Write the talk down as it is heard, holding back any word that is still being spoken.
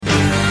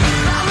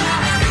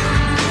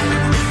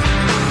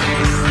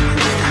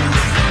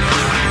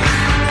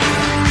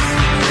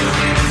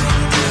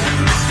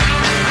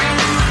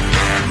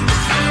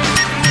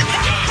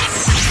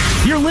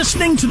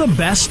listening to the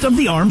best of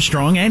the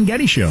Armstrong and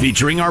Getty Show.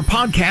 Featuring our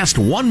podcast,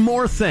 One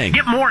More Thing.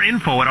 Get more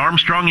info at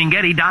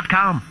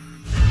armstrongandgetty.com.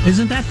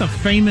 Isn't that the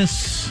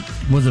famous,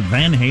 was it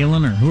Van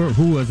Halen, or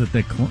who was it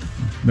that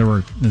there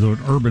was an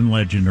urban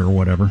legend or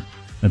whatever,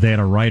 that they had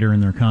a writer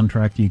in their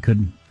contract they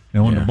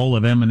wanted a bowl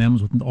of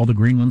M&Ms with all the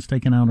green ones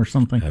taken out or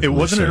something? It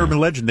wasn't an urban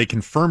legend. They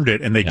confirmed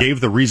it, and they gave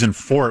the reason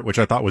for it, which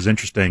I thought was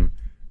interesting.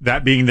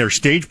 That being their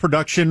stage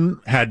production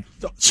had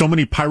so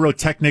many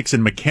pyrotechnics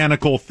and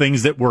mechanical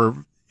things that were,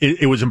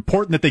 it was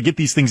important that they get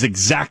these things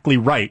exactly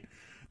right,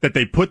 that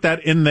they put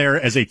that in there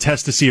as a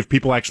test to see if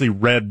people actually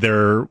read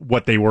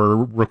what they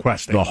were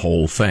requesting. The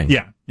whole thing.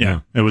 Yeah.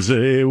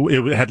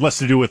 It had less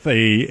to do with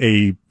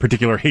a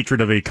particular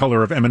hatred of a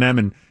color of M&M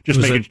and just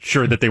making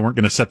sure that they weren't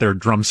going to set their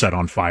drum set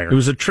on fire. It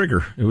was a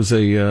trigger. It was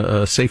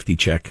a safety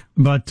check.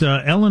 But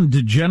Ellen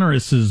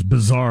DeGeneres'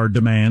 bizarre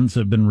demands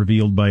have been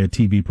revealed by a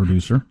TV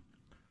producer.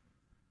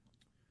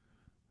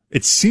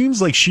 It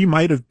seems like she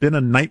might have been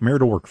a nightmare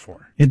to work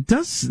for. It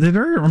does.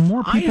 There are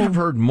more people. I have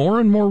heard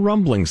more and more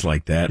rumblings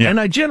like that, and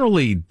I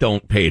generally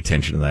don't pay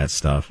attention to that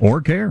stuff.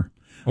 Or care.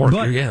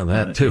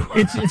 That too.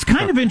 It's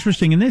kind of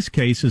interesting in this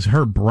case, is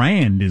her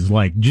brand is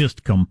like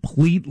just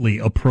completely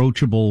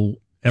approachable,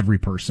 every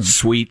person.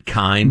 Sweet,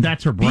 kind.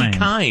 That's her brand. Be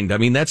kind. I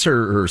mean, that's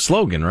her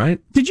slogan,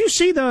 right? Did you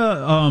see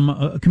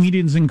the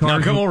Comedians in Cars?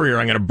 Now come over here.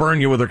 I'm going to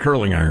burn you with a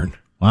curling iron.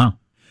 Wow.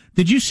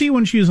 Did you see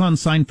when she was on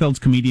Seinfeld's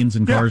Comedians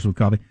in Cars with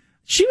Coffee?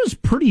 She was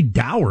pretty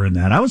dour in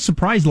that. I was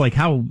surprised, like,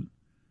 how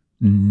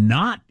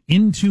not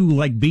into,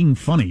 like, being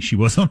funny she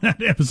was on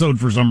that episode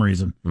for some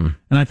reason. And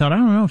I thought, I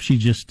don't know if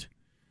she's just,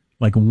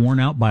 like, worn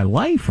out by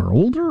life or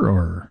older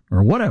or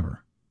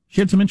whatever.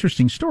 She had some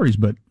interesting stories.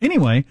 But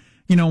anyway,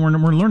 we're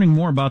learning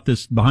more about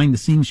this behind the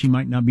scenes. She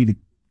might not be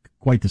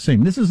quite the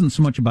same. This isn't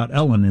so much about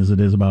Ellen as it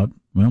is about,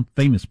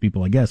 famous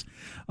people, I guess.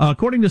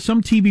 According to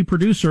some TV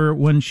producer,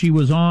 when she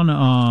was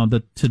on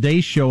the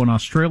Today Show in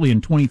Australia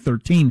in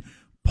 2013,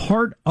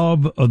 part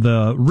of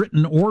the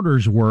written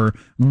orders were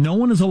no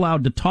one is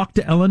allowed to talk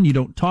to Ellen. You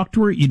don't talk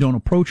to her, you don't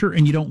approach her,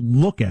 and you don't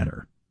look at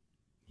her.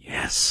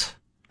 Yes.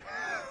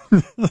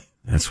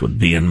 That's would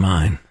be in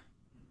mine.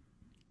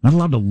 Not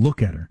allowed to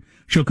look at her.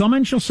 She'll come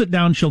in, she'll sit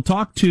down, she'll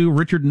talk to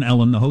Richard and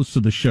Ellen, the hosts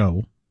of the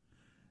show.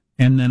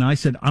 And then I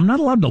said, I'm not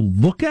allowed to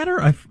look at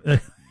her? I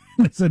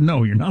said,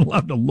 no, you're not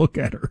allowed to look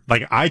at her.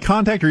 Like eye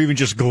contact or even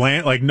just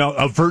glance? Like, no,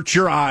 avert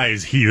your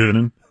eyes,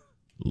 heathen.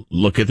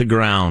 Look at the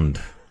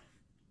ground.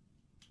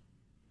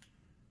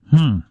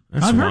 I've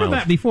heard of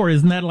that before.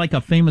 Isn't that like a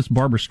famous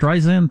Barbra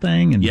Streisand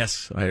thing? And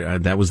yes, I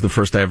that was the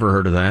first I ever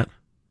heard of that.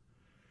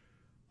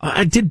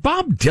 Did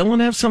Bob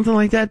Dylan have something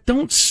like that?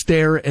 Don't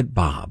stare at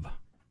Bob.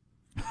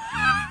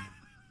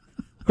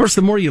 Of course,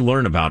 the more you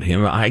learn about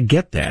him, I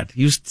get that.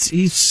 He's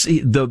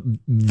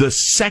the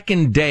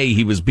second day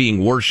he was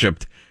being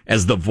worshipped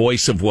as the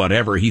voice of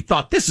whatever, he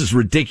thought, this is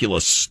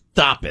ridiculous.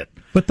 Stop it.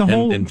 But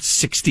and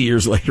 60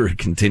 years later, it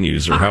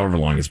continues, or however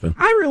long it's been.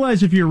 I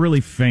realize if you're really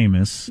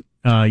famous,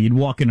 you'd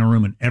walk in a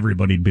room and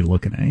everybody'd be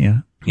looking at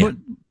you. Yeah. But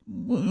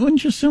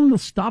wouldn't you assume they'll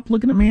stop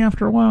looking at me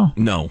after a while?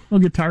 No. They'll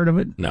get tired of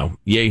it? No.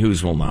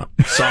 Yahoos will not.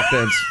 Soft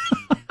heads.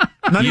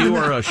 You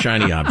are a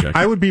shiny object.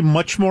 I would be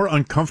much more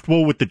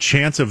uncomfortable with the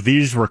chance of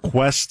these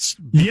requests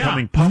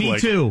becoming public me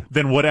too.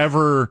 Than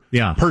whatever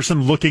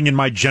person looking in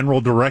my general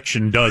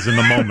direction does in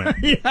the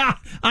moment.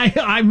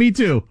 Me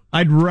too.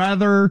 I'd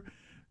rather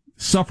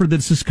suffer the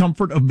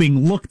discomfort of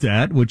being looked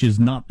at, which is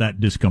not that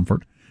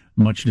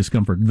much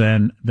discomfort,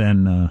 than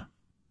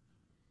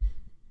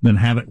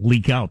have it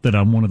leak out that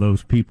I'm one of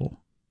those people.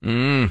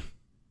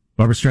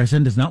 Barbra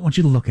Streisand does not want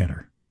you to look at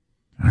her.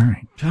 All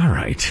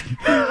right.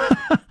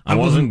 I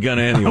wasn't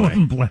gonna anyway. I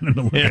wasn't planning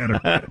to look at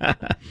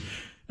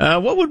her.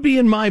 What would be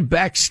in my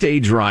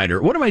backstage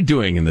rider? What am I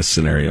doing in this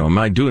scenario? Am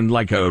I doing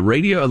like a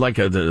radio, like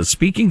a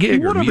speaking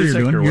gig, whatever or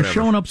music, you're doing? or you're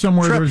showing up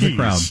somewhere Trapeze.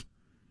 There's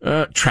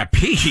a crowd.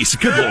 Trapeze.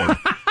 Good Lord.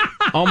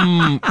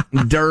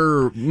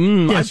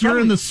 Yes, you're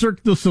in the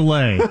Cirque du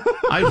Soleil.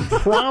 I'd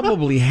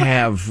probably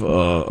have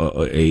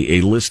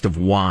a list of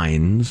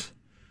wines.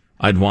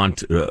 I'd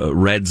want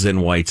reds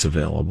and whites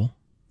available.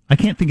 I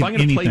can't think of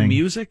anything. I'm going to play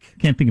music?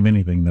 Can't think of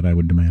anything that I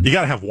would demand. You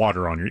got to have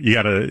water on you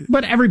got to.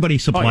 But everybody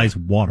supplies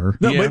water.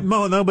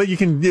 No, but you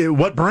can.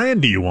 What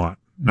brand do you want?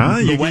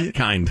 The wet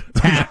kind.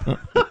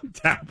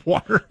 Tap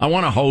water. I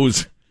want a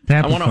hose.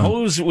 I want a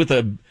hose with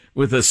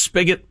a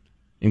spigot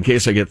in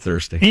case I get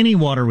thirsty. Any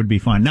water would be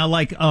fine. Now,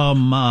 like,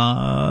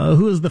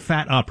 who is the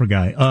fat opera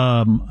guy?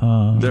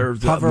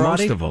 There's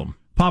most of them.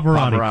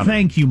 Pavarotti.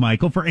 Thank you,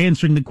 Michael, for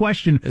answering the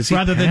question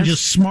rather than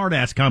just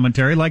smart-ass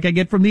commentary like I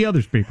get from the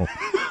others people.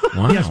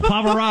 Wow. Yes,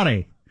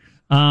 Pavarotti.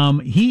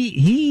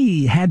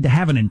 He had to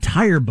have an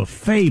entire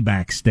buffet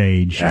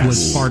backstage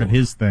was part of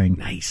his thing.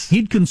 Nice.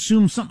 He'd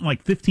consume something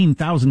like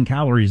 15,000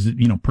 calories,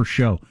 per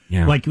show.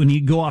 Yeah. Like when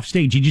he'd go off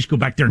stage, he'd just go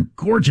back there and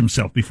gorge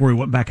himself before he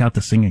went back out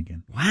to sing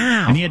again.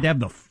 Wow. And he had to have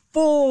the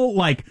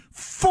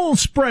full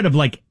spread of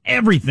like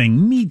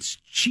everything, meats,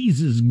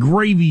 cheeses,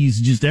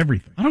 gravies, just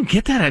everything. I don't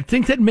get that. I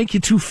think that'd make you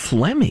too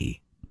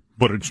phlegmy.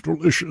 But it's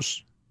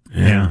delicious.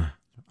 Yeah.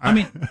 I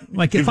mean,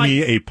 like Give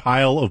me a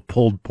pile of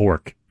pulled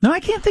pork. No, I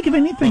can't think of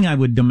anything I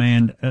would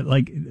demand.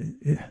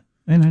 The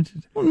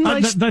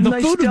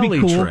food would be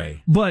cool,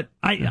 tray. But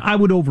I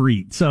would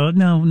overeat. So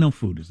no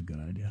food is a good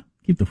idea.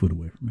 Keep the food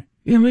away from me.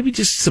 Yeah, maybe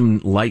just some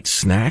light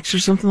snacks or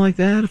something like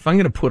that. If I'm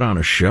going to put on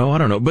a show, I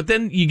don't know. But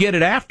then you get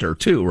it after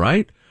too,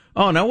 right?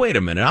 Oh, now wait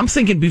a minute. I'm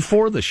thinking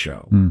before the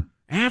show.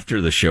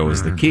 After the show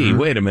is the key.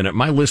 Wait a minute.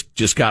 My list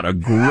just got a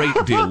great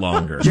deal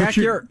longer. Jack,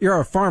 you're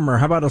a farmer.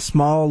 How about a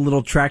small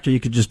little tractor you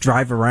could just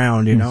drive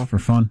around, you know? For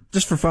fun.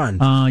 Just for fun.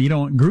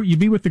 You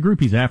be with the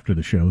groupies after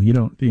the show. You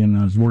don't,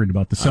 I was worried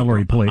about the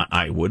celery plate.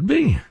 I would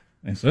be.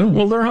 And so,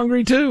 well, they're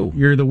hungry too.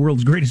 You're the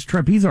world's greatest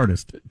trapeze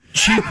artist.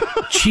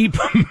 Cheap,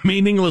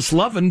 meaningless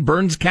loving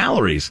burns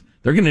calories.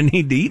 They're going to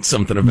need to eat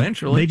something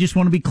eventually. They just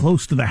want to be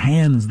close to the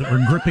hands that are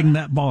gripping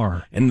that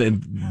bar. And the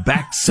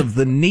backs of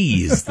the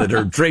knees that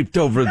are draped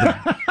over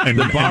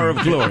the bar of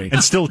glory.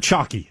 And still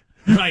chalky.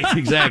 Right,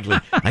 exactly.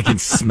 I can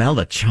smell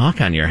the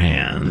chalk on your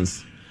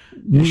hands.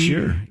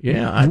 Sure.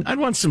 Yeah, I'd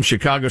want some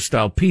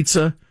Chicago-style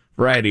pizza,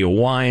 variety of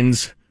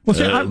wines.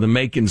 Well, the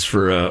makings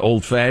for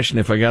old-fashioned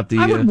if I got the...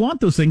 I would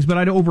want those things, but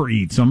I'd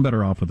overeat, so I'm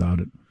better off without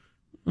it.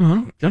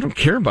 I don't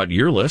care about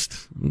your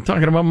list. I'm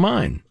talking about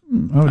mine.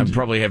 I'd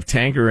probably have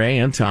Tanqueray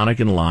and tonic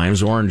and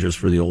limes, oranges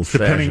for the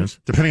old-fashions.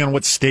 Depending on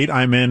what state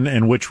I'm in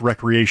and which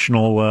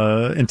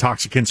recreational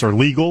intoxicants are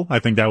legal, I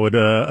think that would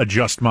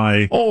adjust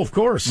my... Oh, of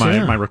course.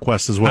 My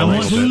request as well. I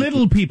want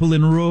little people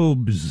in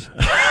robes.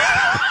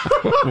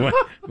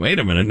 Wait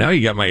a minute. Now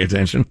you got my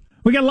attention.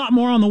 We got a lot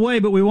more on the way,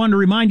 but we wanted to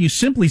remind you,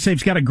 Simply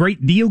Safe's got a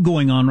great deal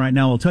going on right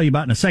now. I'll tell you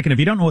about in a second. If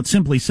you don't know what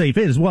Simply Safe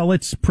is, well,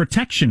 it's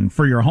protection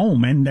for your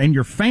home and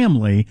your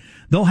family.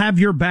 They'll have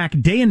your back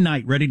day and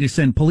night, ready to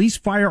send police,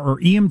 fire, or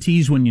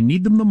EMTs when you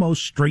need them the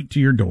most, straight to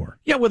your door.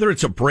 Yeah, whether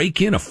it's a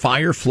break-in, a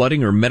fire,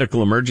 flooding, or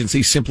medical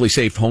emergency, Simply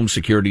Safe Home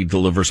Security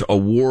delivers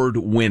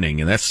award-winning,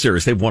 and that's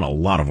serious. They've won a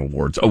lot of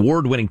awards.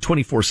 Award-winning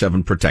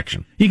 24/7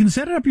 protection. You can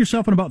set it up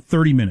yourself in about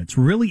 30 minutes.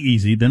 Really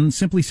easy. Then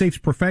Simply Safe's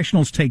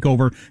professionals take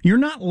over. You're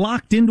not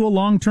locked into a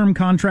long-term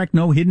contract,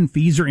 no hidden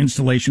fees or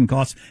installation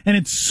costs, and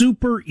it's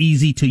super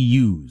easy to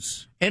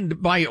use.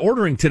 And by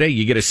ordering today,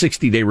 you get a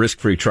 60-day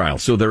risk-free trial,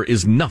 so there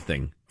is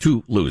nothing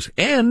to lose.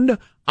 And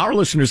our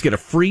listeners get a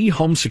free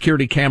home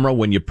security camera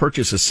when you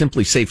purchase a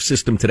Simply Safe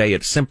system today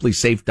at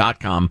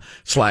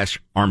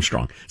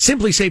simplysafe.com/Armstrong.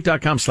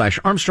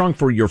 Simplysafe.com/Armstrong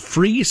for your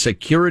free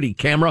security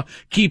camera.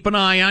 Keep an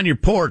eye on your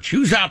porch.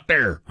 Who's out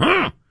there?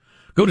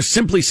 Go to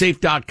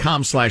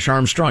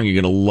simplysafe.com/Armstrong. You're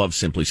going to love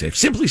Simply Safe.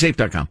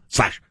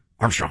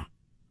 Simplysafe.com/Armstrong.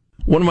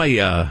 One of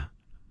my,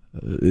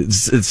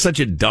 it's such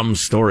a dumb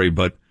story,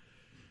 but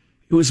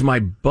it was my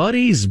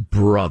buddy's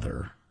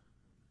brother,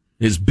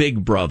 his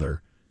big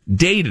brother,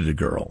 dated a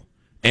girl.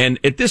 And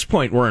at this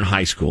point, we're in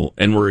high school,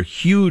 and we're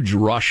huge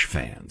Rush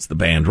fans, the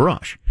band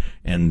Rush.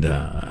 And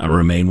I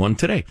remain one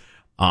today.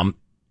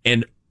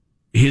 And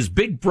his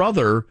big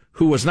brother,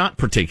 who was not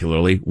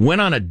particularly, went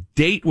on a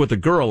date with a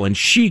girl, and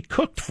she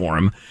cooked for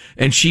him,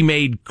 and she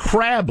made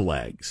crab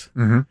legs.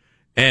 Mm-hmm.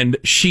 And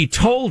she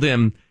told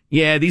him,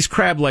 yeah, these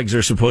crab legs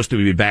are supposed to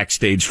be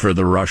backstage for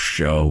the Rush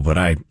show, but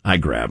I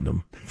grabbed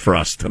them for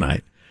us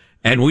tonight.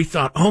 And we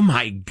thought, oh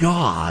my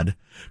God,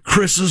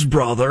 Chris's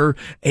brother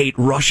ate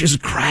Rush's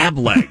crab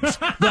legs.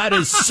 That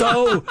is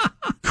so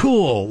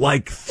cool,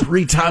 like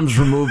 3 times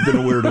removed in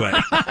a weird way.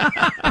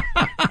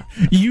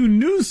 You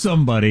knew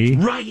somebody,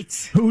 right,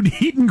 who'd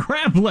eaten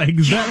crab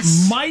legs that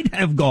might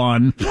have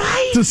gone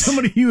to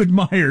somebody you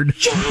admired,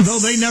 though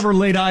they never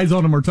laid eyes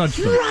on him or touched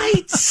them.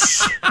 Right.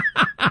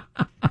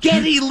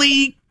 Getty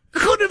Lee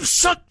could have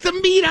sucked the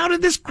meat out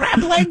of this crab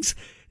legs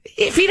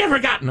if he'd ever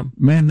gotten them.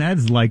 Man,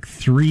 that's like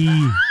 3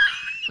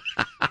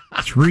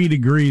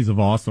 degrees of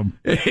awesome.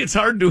 It's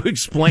hard to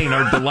explain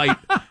our delight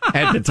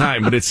at the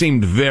time, but it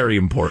seemed very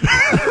important.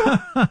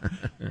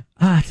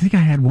 I think I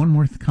had one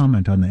more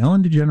comment on the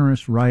Ellen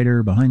DeGeneres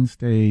writer behind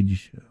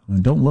stage.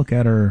 Don't look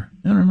at her.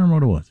 I don't remember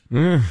what it was.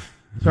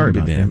 Sorry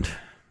about that.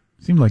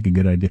 Seemed like a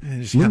good idea.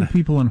 Little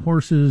people and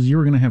horses. You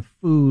were going to have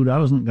food. I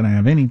wasn't going to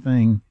have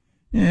anything.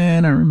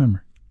 And I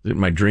remember. Is it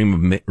my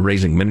dream of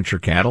raising miniature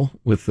cattle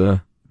with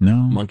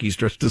monkeys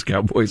dressed as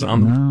cowboys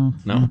on them?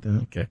 No?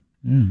 Okay.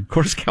 Yeah. Of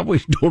course,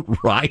 cowboys don't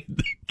ride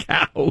the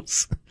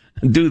cows,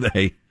 do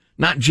they?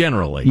 Not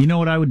generally. You know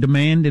what I would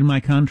demand in my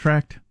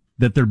contract?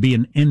 That there be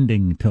an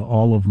ending to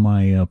all of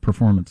my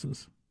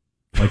performances.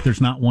 Like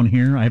there's not one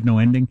here. I have no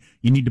ending.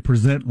 You need to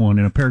present one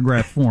in a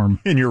paragraph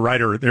form. In your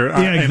writer there.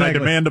 Yeah, exactly. And I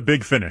demand a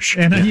big finish.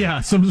 And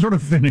some sort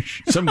of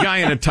finish. Some guy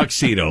in a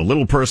tuxedo,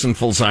 little person,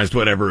 full-sized,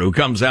 whatever, who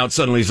comes out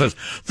suddenly says,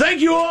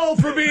 thank you all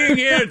for being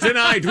here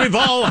tonight. We've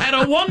all had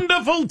a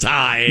wonderful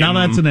time. Now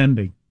that's an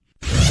ending.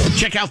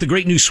 Check out the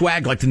great new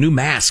swag like the new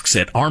masks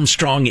at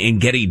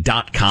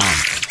ArmstrongandGetty.com.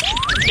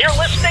 You're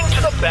listening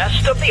to the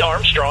best of the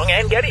Armstrong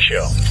and Getty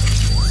Show.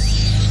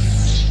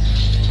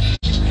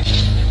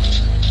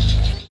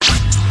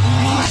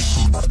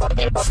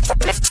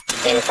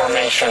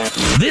 information.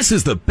 This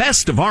is the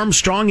best of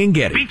Armstrong and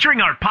Getty.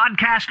 Featuring our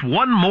podcast,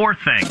 One More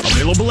Thing.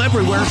 Available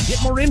everywhere.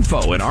 Get more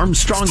info at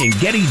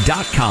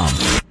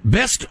armstrongandgetty.com.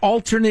 Best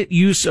alternate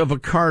use of a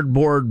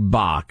cardboard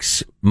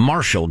box.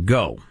 Marshall,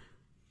 go.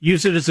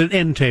 Use it as an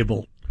end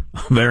table.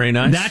 Very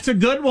nice. That's a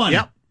good one.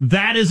 Yep.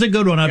 That is a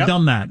good one. I've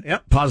done that.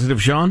 Yep.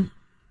 Positive, Sean?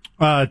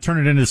 Turn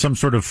it into some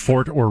sort of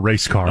fort or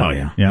race car. Oh,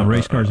 yeah. Yeah,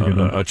 race cars are a good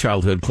one. A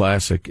childhood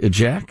classic.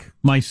 Jack?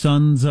 My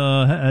sons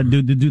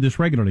do this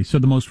regularly. So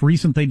the most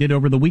recent they did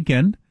over the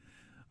weekend,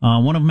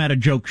 one of them had a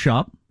joke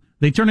shop.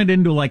 They turn it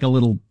into like a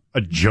little... A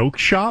joke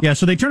shop? Yeah,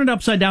 so they turn it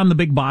upside down in the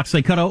big box.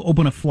 They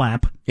open a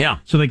flap. Yeah.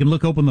 So they can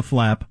open the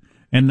flap.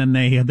 And then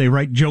they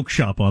write joke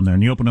shop on there.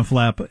 And you open a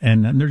flap,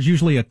 and there's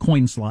usually a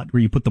coin slot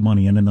where you put the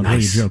money in, and then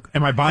Nice. they joke.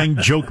 Am I buying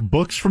joke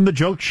books from the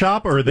joke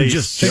shop, or are they They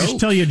just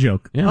tell you a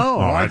joke. Yeah.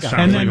 Oh, I that got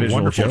sounds it. like a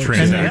wonderful jokes.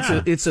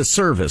 transaction. It's a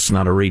service,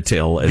 not a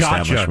retail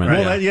establishment.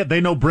 Well, they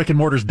know brick and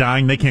mortar's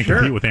dying. They can't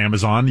compete with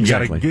Amazon. You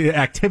Exactly. got to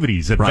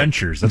activities,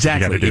 adventures. That's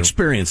Exactly. what you got to do.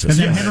 Experiences.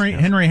 And then Yes.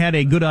 Henry had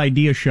a good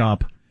idea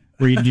shop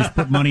where you just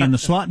put money in the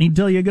slot, and he'd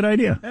tell you a good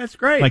idea. That's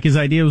great. Like his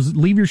idea was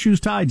leave your shoes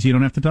tied so you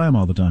don't have to tie them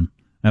all the time.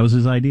 That was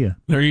his idea.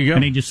 There you go.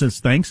 And he just says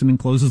thanks and then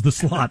closes the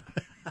slot.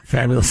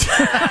 Fabulous.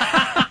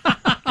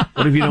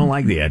 What if you don't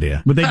like the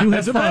idea? But they do have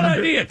That's a bad fun.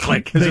 idea.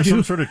 Click. Is there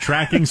some sort of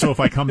tracking so if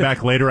I come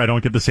back later, I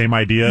don't get the same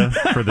idea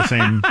for the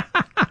same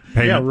payment?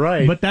 Yeah,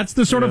 right. But that's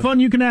the sort of fun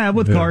you can have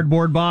with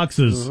cardboard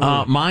boxes.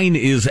 Mine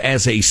is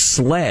as a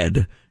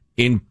sled,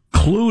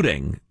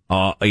 including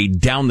a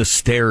down the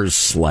stairs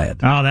sled.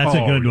 Oh, that's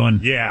a good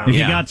one. yeah. If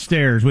Yeah. you got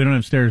stairs, we don't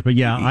have stairs, but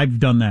yeah, I've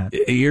done that.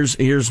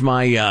 Here's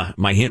my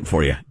my hint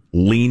for you.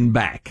 Lean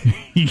back.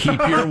 Keep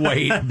your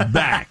weight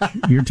back.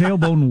 Your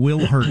tailbone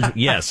will hurt.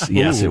 Yes,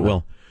 it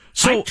will.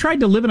 So I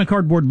tried to live in a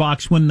cardboard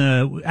box when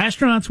the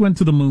astronauts went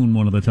to the moon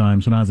one of the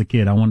times when I was a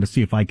kid. I wanted to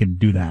see if I could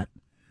do that.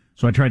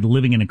 So I tried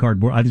living in a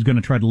cardboard. I was going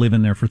to try to live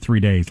in there for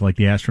 3 days like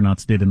the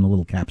astronauts did in the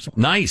little capsule.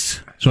 Nice.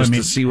 So Just I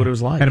to see what it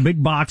was like. Had a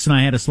big box and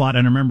I had a slot.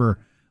 And I remember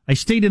I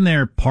stayed in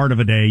there part of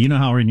a day. You know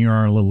how when you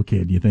are a little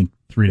kid, you think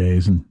 3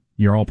 days and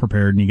you're all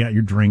prepared and you got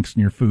your drinks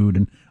and your food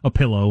and a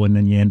pillow and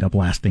then you end up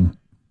lasting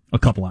a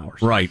couple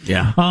hours. Right,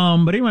 yeah.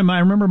 But anyway, I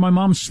remember my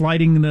mom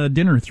sliding the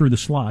dinner through the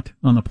slot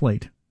on the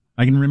plate.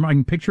 I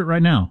can picture it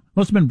right now.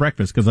 Must have been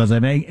breakfast because I was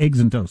having eggs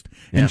and toast.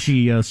 Yeah. And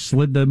she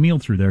slid the meal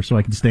through there so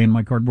I could stay in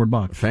my cardboard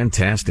box.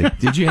 Fantastic.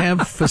 Did you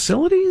have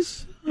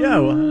facilities? Yeah,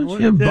 well, Did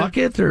you have a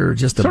bucket or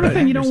just a Sort of bag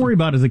thing you or don't something? worry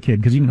about as a kid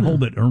because you can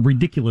hold it a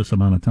ridiculous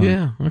amount of time.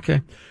 Yeah,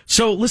 okay.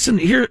 So listen,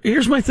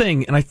 here's my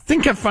thing, and I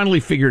think I finally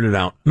figured it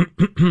out.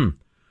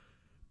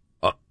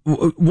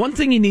 One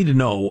thing you need to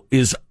know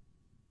is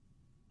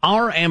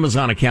our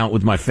Amazon account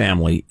with my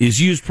family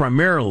is used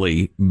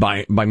primarily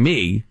by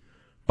me,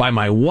 by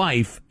my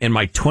wife, and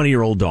my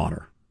 20-year-old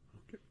daughter.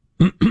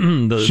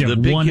 the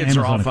big one kids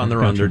are Amazon off on their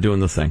account, own. They're gotcha. doing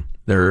the thing.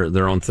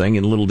 Their own thing,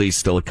 and little D's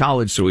still at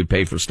college, so we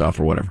pay for stuff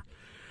or whatever.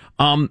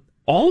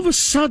 All of a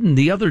sudden,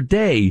 the other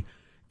day,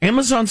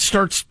 Amazon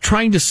starts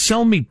trying to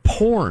sell me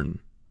porn.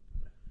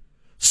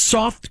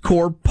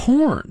 Softcore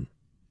porn.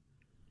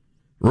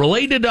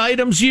 Related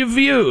items you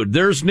viewed.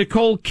 There's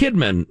Nicole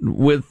Kidman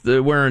with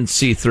wearing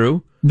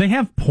see-through. They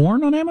have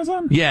porn on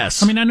Amazon?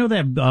 Yes. I mean, I know they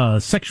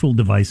have sexual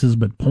devices,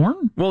 but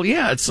porn? Well,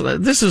 yeah, it's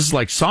this is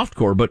like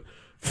softcore, but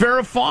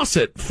Farrah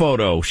Fawcett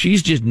photo.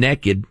 She's just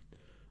naked.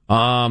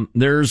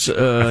 There's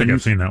I think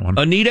I've seen that one.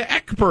 Anita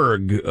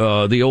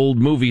Ekberg, the old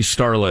movie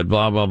starlet,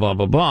 blah blah blah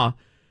blah blah,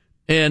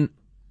 and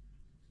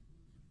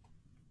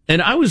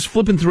I was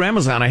flipping through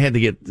Amazon. I had to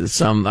get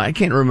some. I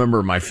can't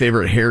remember my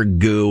favorite hair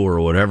goo or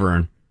whatever,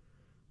 and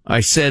I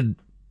said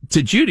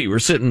to Judy, we're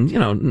sitting,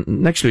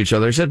 next to each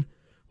other. I said,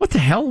 "What the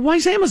hell? Why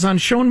is Amazon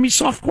showing me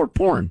softcore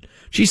porn?"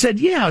 She said,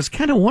 "Yeah, I was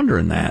kind of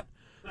wondering that."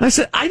 And I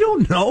said, "I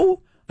don't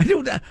know. I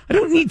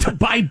don't need to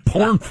buy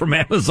porn from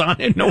Amazon.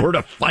 I know where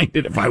to find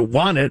it if I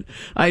want it.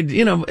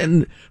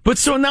 But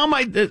so now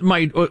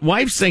my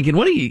wife's thinking,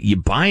 what are you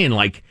buying?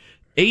 Like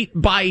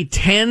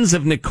 8x10s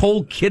of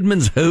Nicole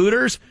Kidman's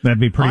Hooters? That'd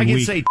be pretty I can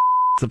weak. say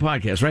the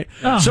podcast, right?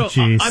 Oh, so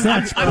jeez. I'm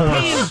That's paying.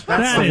 coarse. That's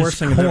That the is worst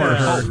thing I've ever coarse.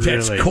 heard. Oh,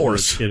 that's Really.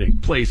 coarse. No kidding.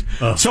 Please.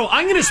 So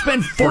I'm going to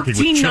spend Working with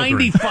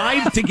children.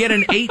 $14.95 to get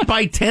an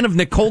 8x10 of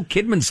Nicole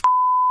Kidman's.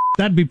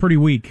 That'd be pretty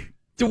weak.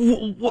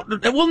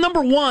 Well,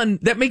 number one,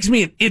 that makes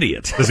me an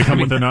idiot. Does it come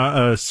with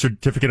a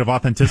certificate of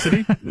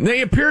authenticity?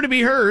 They appear to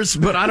be hers,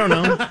 but I don't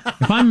know.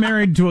 If I'm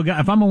married to a guy,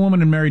 if I'm a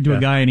woman and married to a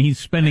guy and he's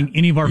spending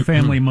any of our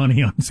family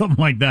money on something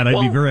like that, I'd be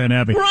Well, very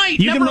unhappy. right,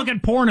 You can number- look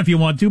at porn if you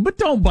want to, but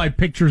don't buy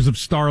pictures of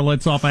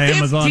starlets off of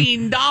Amazon.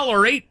 $15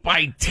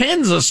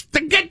 8x10s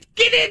to get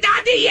it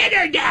on the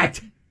internet.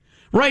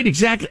 Right,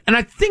 exactly. And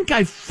I think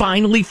I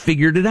finally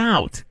figured it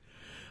out.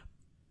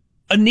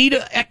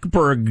 Anita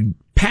Ekberg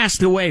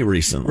passed away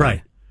recently.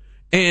 Right.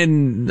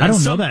 And I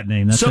don't know that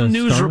name. That's some a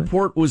news starlet?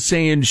 report was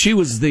saying she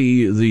was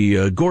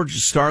the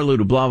gorgeous starlet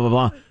who blah, blah,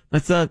 blah. I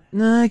thought,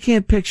 I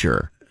can't picture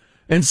her.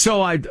 And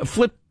so I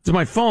flipped to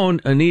my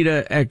phone,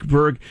 Anita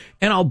Ekberg,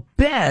 and I'll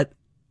bet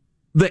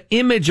the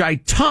image I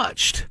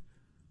touched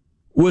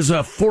was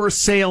a for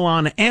sale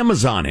on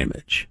Amazon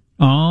image.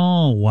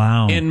 Oh,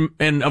 wow.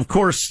 And of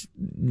course,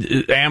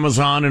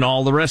 Amazon and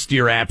all the rest of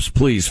your apps,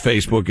 please.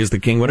 Facebook is the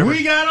king, whatever.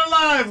 We got a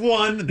live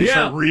one. They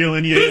start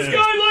reeling you This in.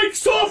 guy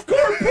likes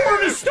softcore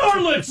porn and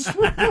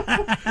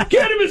starlets.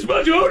 Get him as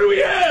much. Who do we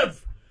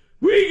have?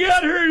 We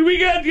got her. We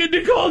got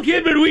Nicole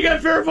Kidman. We got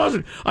Farrah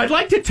Fawcett. I'd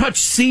like to touch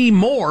C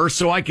more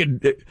so I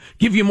could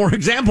give you more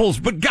examples,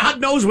 but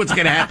God knows what's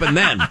going to happen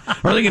then.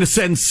 Are they going to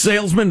send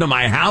salesmen to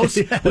my house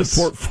with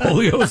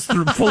portfolios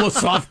full of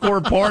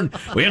softcore porn?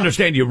 We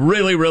understand you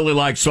really, really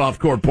like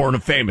softcore porn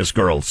of famous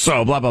girls.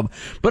 So blah, blah, blah.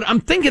 But I'm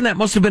thinking that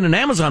must have been an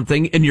Amazon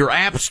thing, and your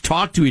apps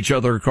talk to each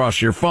other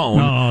across your phone.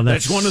 Oh,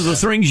 that's one of the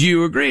things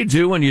you agreed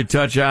to when you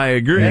touch I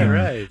agree. Yeah,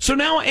 right. So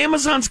now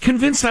Amazon's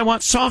convinced I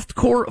want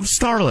softcore of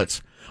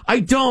starlets. I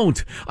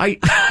don't. I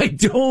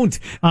don't.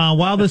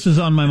 While this is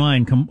on my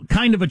mind,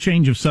 kind of a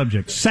change of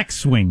subject. Sex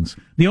swings.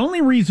 The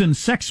only reason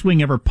sex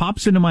swing ever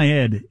pops into my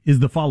head is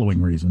the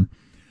following reason.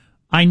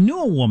 I knew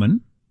a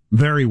woman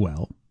very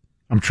well.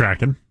 I'm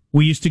tracking.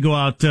 We used to go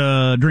out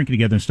drinking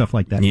together and stuff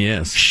like that.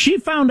 Yes. She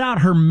found out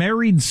her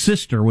married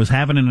sister was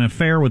having an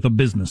affair with a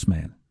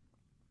businessman.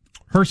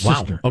 Her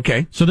sister. Wow.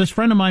 Okay. So this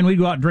friend of mine, we'd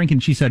go out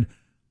drinking. She said,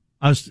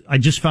 I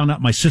just found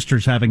out my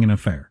sister's having an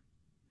affair.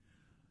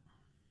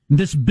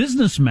 This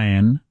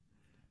businessman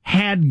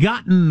had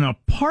gotten an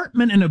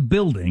apartment in a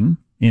building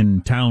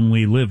in town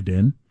we lived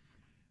in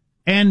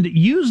and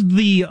used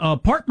the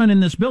apartment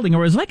in this building,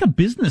 or it was like a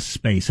business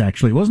space,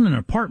 actually. It wasn't an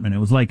apartment. It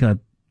was like a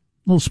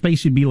little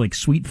space you'd be like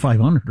Suite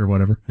 500 or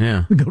whatever.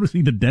 Yeah. Go to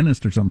see the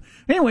dentist or something.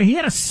 Anyway, he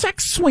had a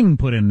sex swing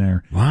put in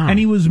there. Wow. And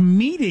he was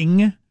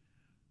meeting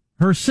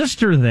her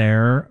sister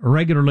there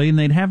regularly, and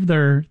they'd have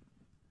their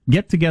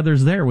get-togethers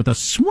there with a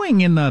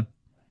swing in the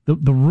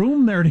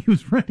room there that he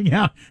was renting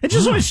out. It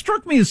just always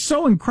struck me as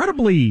so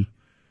incredibly,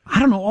 I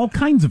don't know, all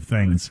kinds of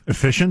things.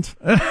 Efficient?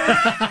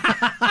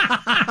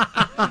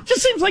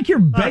 Just seems like you're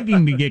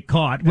begging to get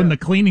caught when the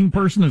cleaning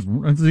person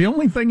is the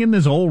only thing in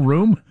this whole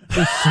room.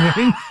 This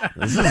swing.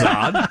 This is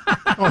odd.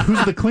 Oh,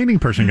 who's the cleaning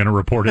person going to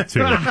report it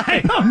to?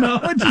 I don't know.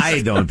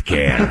 I don't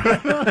care.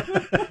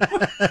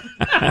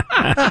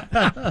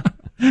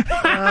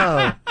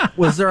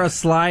 Was there a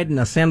slide and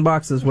a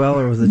sandbox as well,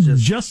 or was it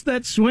just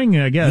that swing,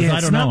 I guess. Yeah, I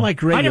it's don't know. not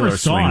like I regular never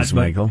saw swings, it,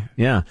 but Michael.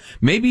 Yeah.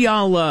 Maybe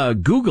I'll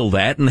Google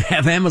that and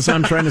have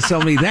Amazon trying to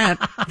sell me that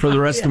for the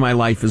rest of my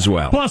life as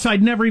well. Plus,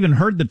 I'd never even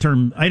heard the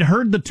term. I'd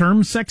heard the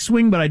term sex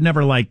swing, but I'd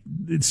never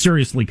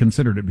seriously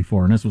considered it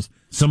before. And this was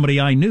somebody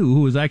I knew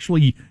who was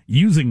actually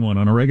using one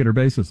on a regular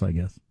basis, I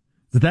guess.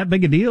 Is it that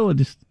big a deal? I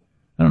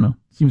don't know.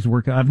 Seems to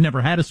work out. I've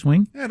never had a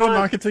swing. Yeah, don't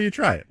knock it till you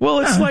try it. Well,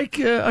 it's like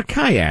a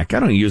kayak. I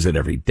don't use it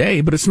every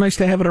day, but it's nice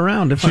to have it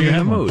around if I'm in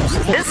the mood.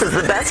 This is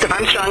the best of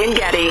Armstrong and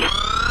Getty.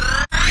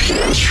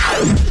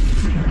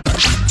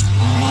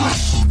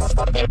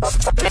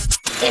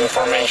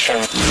 Information.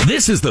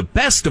 This is the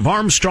best of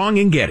Armstrong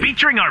and Getty.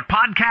 Featuring our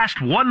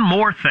podcast, One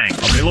More Thing.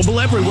 Available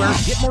everywhere.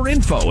 Get more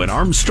info at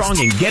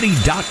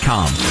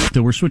armstrongandgetty.com.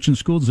 So we're switching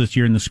schools this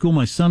year, and the school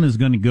my son is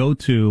going to go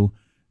to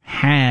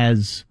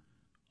has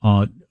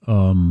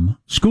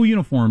school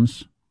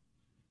uniforms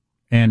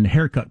and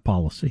haircut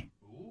policy.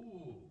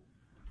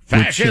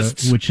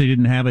 Fascists. Which they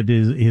didn't have at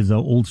his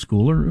old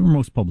school or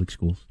most public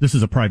schools. This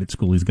is a private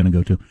school he's going to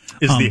go to.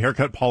 Is the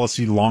haircut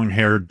policy long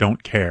hair,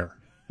 don't care?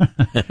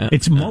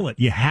 It's mullet.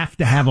 You have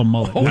to have a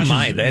mullet. Oh,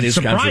 my, that is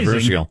surprising.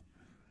 controversial.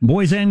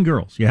 Boys and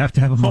girls, you have to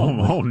have a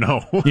mullet. Oh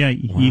no. Yeah,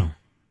 you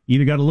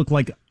either got to look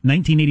like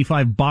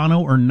 1985 Bono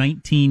or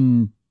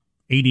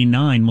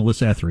 1989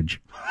 Melissa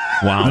Etheridge.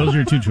 Wow. Those are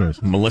your two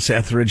choices. Melissa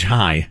Etheridge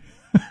high.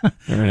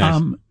 Very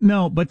nice.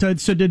 No, but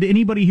so did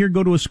anybody here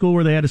go to a school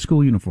where they had a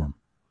school uniform?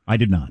 I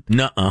did not.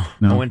 Nuh-uh.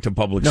 No. I went to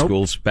public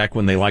schools back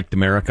when they liked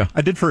America.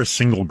 I did for a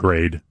single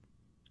grade.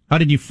 How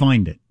did you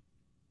find it?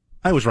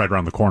 I was right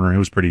around the corner. It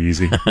was pretty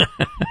easy.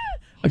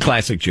 A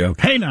classic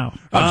joke. Hey, now.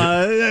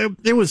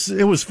 It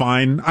was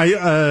fine.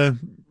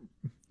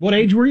 What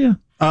age were you?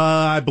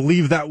 I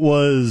believe that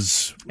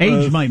was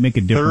Age might make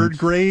a difference. Third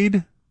grade.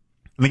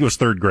 I think it was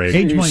third grade.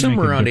 Age You're might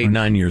somewhere make a around 8, difference.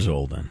 9 years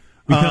old then.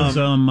 Because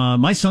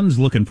my son's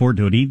looking forward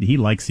to it. He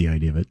likes the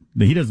idea of it.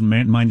 He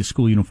doesn't mind a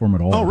school uniform at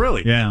all. Oh,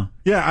 really? Yeah.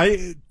 Yeah,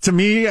 to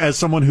me, as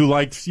someone who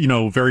likes,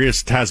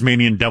 various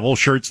Tasmanian devil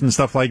shirts and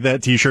stuff like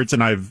that, t-shirts,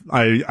 and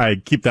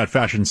I keep that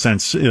fashion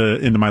sense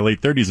into my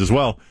late 30s as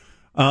well.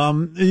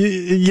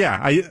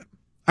 I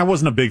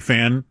wasn't a big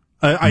fan.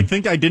 I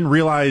think I didn't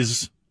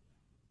realize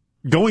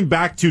going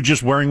back to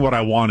just wearing what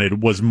I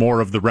wanted was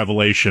more of the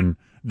revelation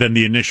than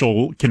the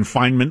initial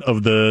confinement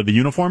of the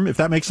uniform, if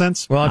that makes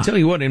sense. Well, I'll tell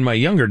you what, in my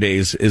younger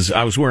days, is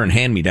I was wearing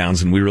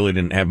hand-me-downs, and we really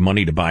didn't have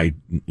money to buy,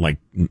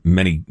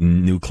 many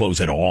new clothes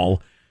at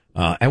all.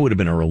 That would have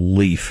been a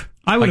relief.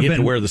 I get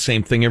to wear the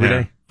same thing every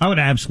day. I would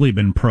have absolutely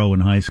been pro in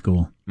high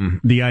school.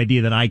 Mm-hmm. The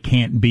idea that I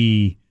can't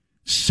be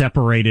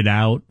separated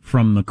out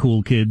from the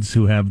cool kids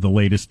who have the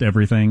latest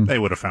everything. They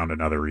would have found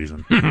another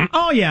reason.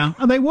 Oh, yeah,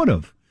 they would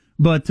have.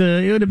 But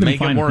it would have been Make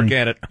fine. them work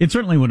at it. It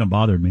certainly wouldn't have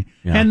bothered me.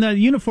 Yeah. And the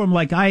uniform,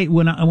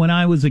 when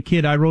I was a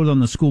kid, I rode on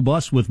the school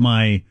bus with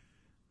my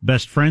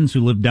best friends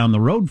who lived down the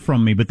road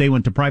from me, but they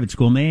went to private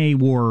school and they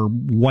wore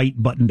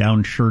white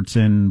button-down shirts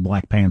and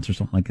black pants or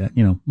something like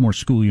that. More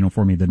school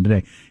uniformy than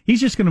today.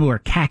 He's just going to wear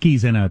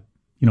khakis and a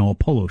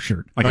polo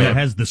shirt that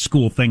has the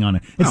school thing on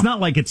it. It's not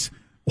like it's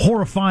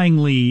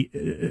horrifyingly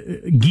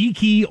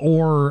geeky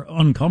or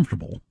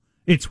uncomfortable.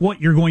 It's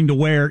what you're going to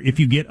wear if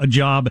you get a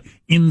job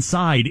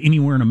inside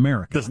anywhere in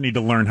America. Doesn't need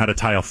to learn how to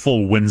tie a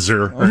full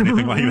Windsor or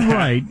anything like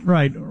that.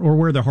 Right. Or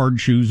wear the hard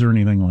shoes or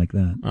anything like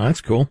that. Oh,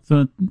 that's cool.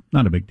 So,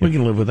 not a big deal. We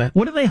can live with that.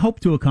 What do they hope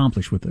to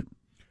accomplish with it?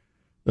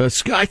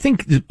 I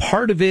think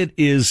part of it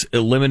is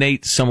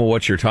eliminate some of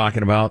what you're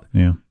talking about.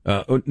 Yeah.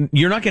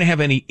 You're not going to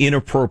have any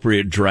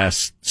inappropriate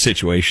dress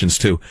situations,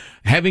 too.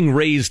 Having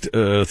raised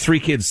 3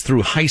 kids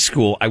through high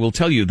school, I will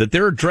tell you that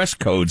there are dress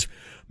codes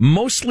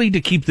mostly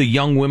to keep the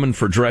young women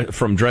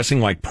from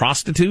dressing like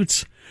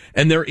prostitutes.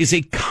 And there is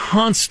a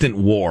constant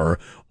war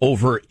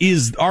over,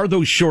 are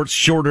those shorts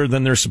shorter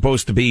than they're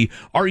supposed to be?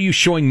 Are you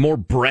showing more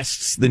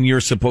breasts than you're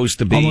supposed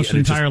to be? Almost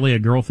entirely a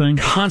girl thing?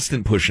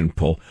 Constant push and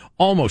pull.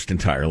 Almost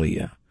entirely,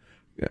 yeah.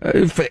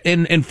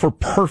 And for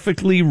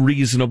perfectly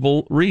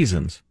reasonable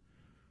reasons.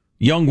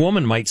 Young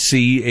woman might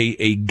see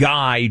a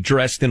guy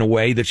dressed in a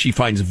way that she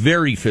finds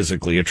very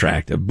physically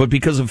attractive, but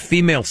because of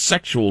female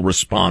sexual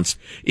response,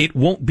 it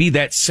won't be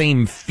that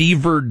same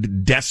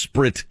fevered,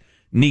 desperate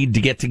need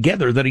to get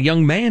together that a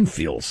young man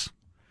feels.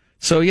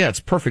 So yeah, it's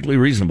perfectly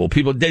reasonable.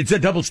 It's a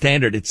double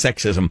standard. It's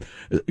sexism.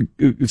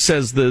 It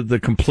says the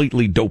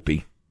completely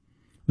dopey.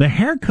 The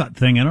haircut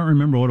thing, I don't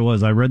remember what it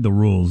was. I read the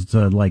rules.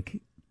 It's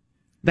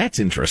that's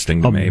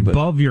interesting to me. But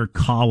above your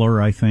collar,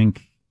 I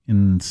think.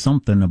 And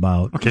something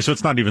about... Okay, so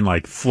it's not even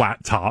like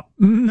flat top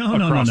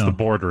across the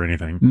board or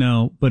anything.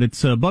 No, but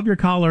it's above your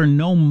collar,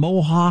 no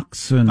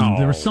mohawks, and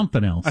there was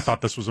something else. I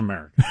thought this was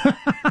America.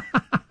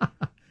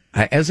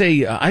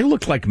 I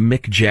looked like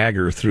Mick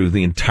Jagger through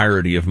the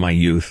entirety of my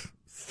youth,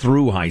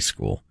 through high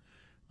school.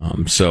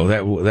 So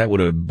that would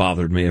have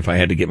bothered me if I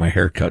had to get my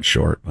hair cut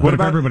short. What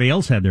if everybody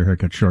else had their hair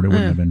cut short? It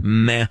wouldn't have been.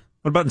 Meh.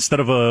 What about instead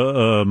of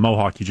a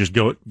mohawk, you just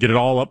get it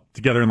all up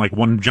together in like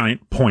one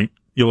giant point?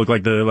 You look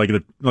like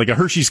a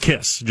Hershey's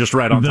Kiss, just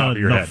right on top of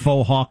your head. The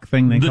faux hawk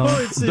thing they call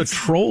it. The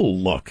troll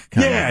look.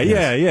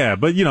 Yeah.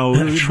 But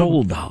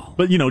troll doll.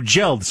 But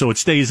gelled so it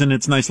stays in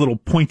its nice little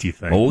pointy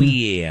thing. Oh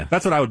yeah.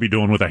 That's what I would be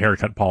doing with a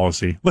haircut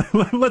policy.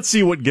 Let's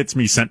see what gets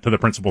me sent to the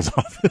principal's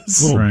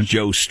office. Little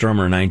Joe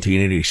Strummer,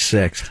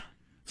 1986.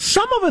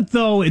 Some of it,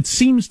 though, it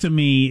seems to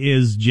me,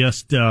 is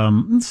just,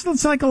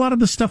 it's like a lot of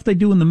the stuff they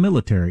do in the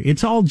military.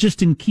 It's all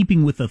just in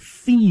keeping with a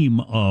theme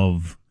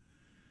of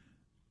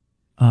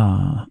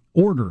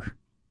order.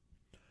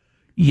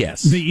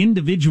 Yes. The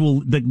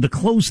individual, the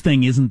clothes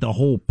thing isn't the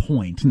whole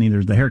point, neither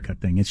is the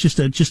haircut thing. It's just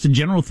a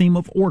general theme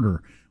of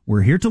order.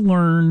 We're here to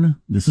learn.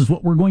 This is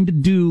what we're going to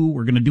do.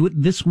 We're going to do it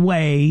this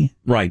way.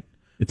 Right.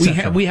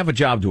 We have a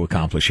job to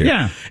accomplish here.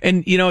 Yeah.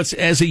 And, it's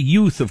as a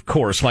youth, of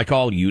course, like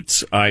all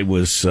youths, I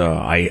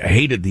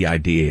hated the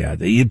idea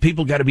that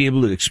people got to be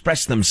able to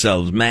express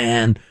themselves,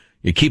 man.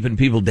 You're keeping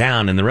people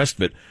down and the rest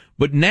of it.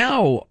 But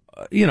now,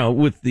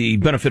 with the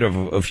benefit of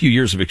a few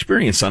years of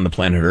experience on the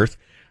planet Earth,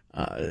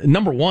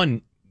 number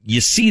one,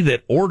 you see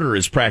that order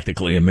is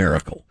practically a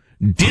miracle.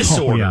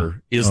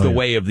 Disorder is the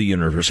way of the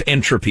universe.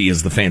 Entropy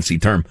is the fancy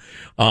term.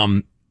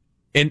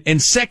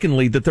 And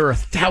secondly, that there are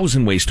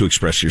 1,000 ways to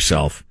express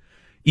yourself,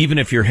 even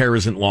if your hair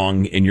isn't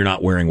long and you're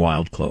not wearing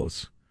wild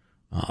clothes.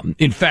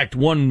 In fact,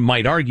 one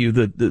might argue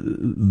that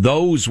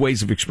those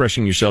ways of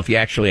expressing yourself, you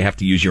actually have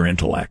to use your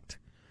intellect.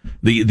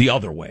 The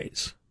other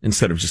ways,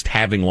 instead of just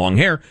having long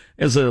hair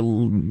as a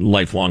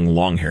lifelong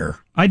long hair.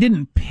 I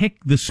didn't pick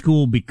the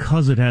school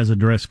because it has a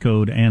dress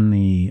code and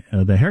the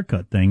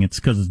haircut thing. It's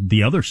because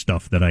the other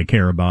stuff that I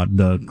care about.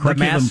 The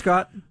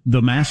mascot?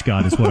 The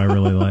mascot is what I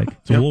really like.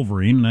 It's a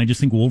Wolverine, and I just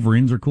think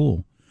Wolverines are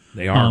cool.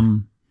 They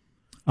are.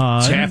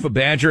 It's half a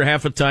badger,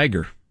 half a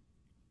tiger.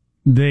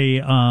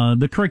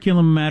 The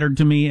curriculum mattered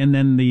to me, and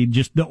then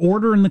the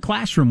order in the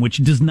classroom, which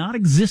does not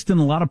exist in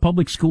a lot of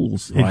public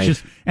schools.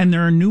 It's and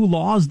there are new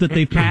laws that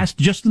they've passed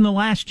just in the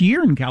last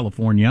year in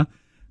California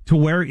to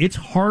where it's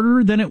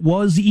harder than it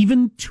was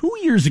even 2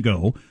 years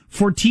ago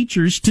for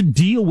teachers to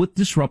deal with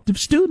disruptive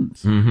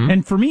students. Mm-hmm.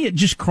 And for me, it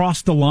just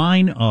crossed the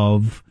line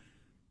of,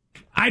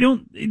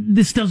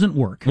 this doesn't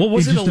work. Well,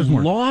 was it a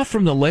law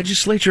from the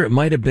legislature? It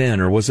might have been,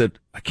 or was it,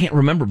 I can't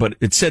remember, but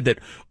it said that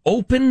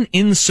open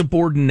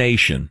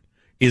insubordination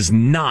is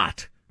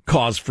not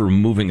cause for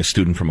removing a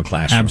student from a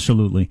classroom.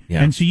 Absolutely.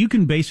 Yeah. And so you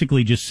can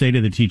basically just say to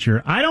the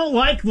teacher, I don't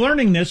like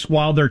learning this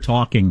while they're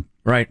talking.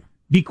 Right.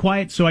 Be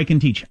quiet so I can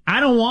teach. I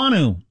don't want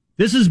to.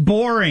 This is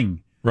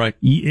boring. Right.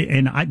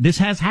 And this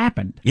has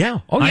happened. Yeah.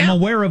 Oh, yeah. I'm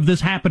aware of this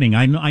happening.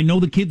 I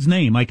know the kid's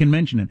name. I can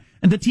mention it.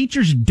 And the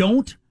teachers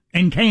don't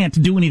and can't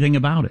do anything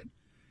about it.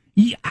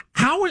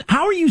 How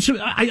are you?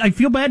 I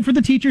feel bad for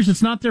the teachers.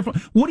 It's not their fault.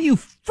 What are you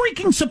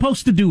freaking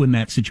supposed to do in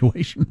that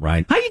situation?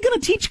 Right. How are you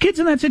going to teach kids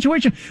in that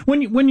situation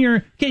when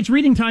it's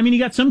reading time and you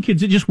got some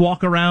kids that just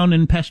walk around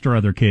and pester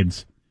other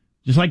kids?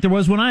 Just like there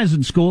was when I was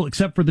in school,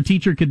 except for the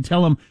teacher could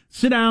tell them,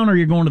 sit down or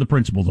you're going to the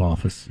principal's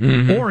office.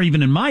 Mm-hmm. Or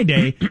even in my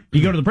day,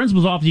 you go to the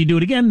principal's office, you do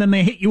it again, then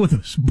they hit you with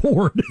a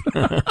board.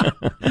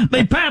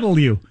 They paddle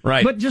you.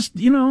 Right. But just,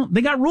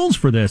 they got rules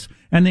for this.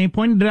 And they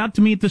pointed it out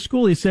to me at the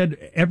school. They said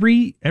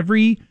every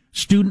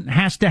student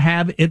has to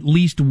have at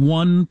least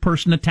one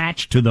person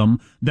attached to them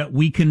that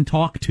we can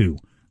talk to.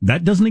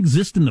 That doesn't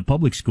exist in the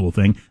public school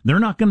thing. They're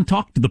not going to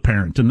talk to the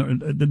parent.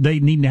 And they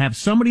need to have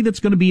somebody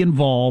that's going to be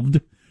involved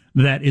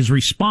that is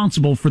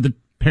responsible for the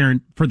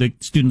parent, for the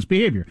student's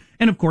behavior.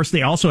 And of course,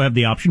 they also have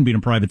the option, being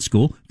a private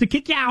school, to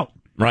kick you out.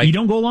 Right. You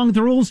don't go along with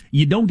the rules,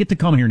 you don't get to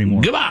come here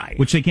anymore. Goodbye.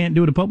 Which they can't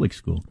do at a public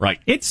school. Right.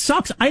 It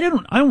sucks.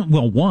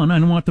 Well, one, I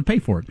don't want to pay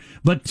for it.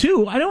 But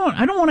two, I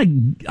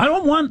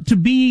don't want to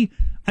be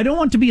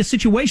a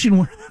situation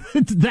where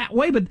it's that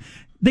way, but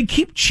they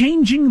keep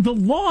changing the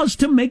laws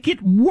to make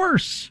it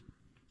worse.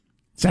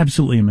 It's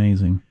absolutely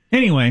amazing.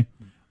 Anyway,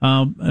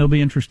 it'll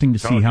be interesting to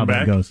see how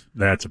that goes.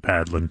 That's a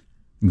paddling.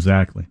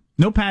 Exactly.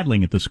 No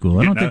paddling at the school.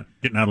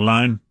 Getting out of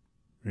line.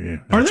 Yeah.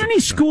 Are there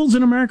any schools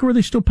in America where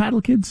they still paddle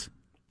kids?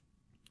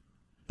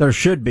 There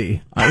should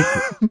be.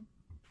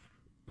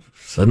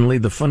 Suddenly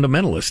the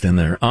fundamentalist in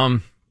there.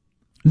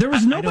 There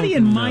was nobody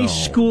in my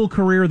school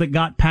career that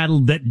got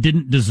paddled that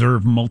didn't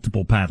deserve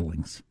multiple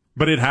paddlings.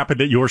 But it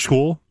happened at your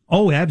school?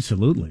 Oh,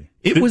 absolutely.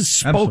 It was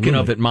spoken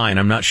of at mine.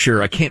 I'm not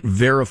sure. I can't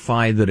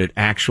verify that it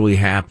actually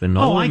happened.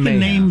 Oh, I can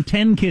name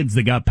 10 kids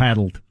that got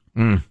paddled.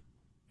 Mm.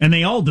 And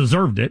they all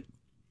deserved it.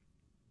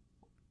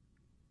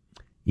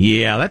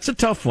 Yeah, that's a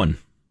tough one.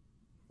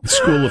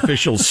 School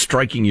officials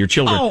striking your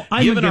children. Oh,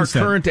 I'm given our against that.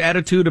 current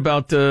attitude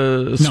about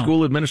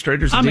school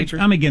administrators and teachers?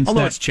 I'm against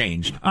Although that. it's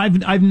changed.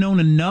 I've known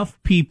enough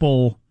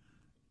people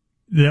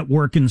that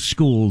work in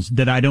schools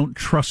that I don't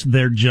trust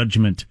their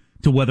judgment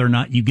to whether or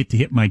not you get to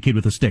hit my kid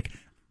with a stick.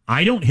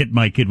 I don't hit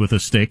my kid with a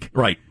stick.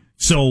 Right.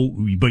 So,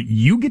 but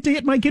you get to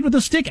hit my kid with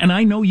a stick, and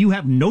I know you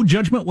have no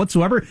judgment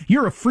whatsoever.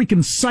 You're a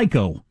freaking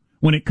psycho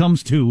when it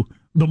comes to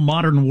the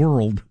modern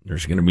world.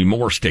 There's going to be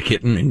more stick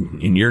hitting,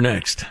 and you're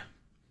next.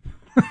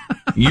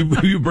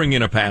 You bring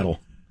in a paddle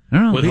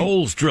with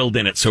holes drilled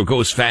in it so it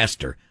goes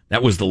faster.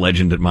 That was the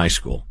legend at my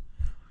school.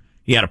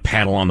 He had a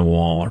paddle on the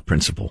wall, our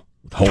principal,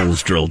 with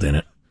holes drilled in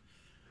it.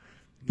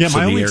 Yeah, so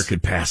the air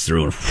could pass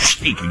through and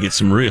he could get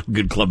some real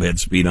good club head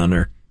speed on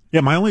there.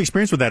 Yeah, my only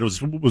experience with that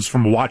was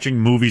from watching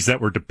movies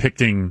that were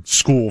depicting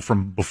school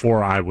from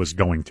before I was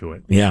going to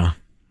it. Yeah.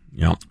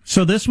 Yeah.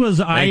 So this was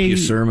Thank you,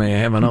 sir. May I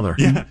have another?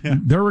 Yeah.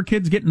 There were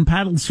kids getting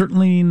paddled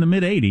certainly in the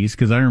mid 80s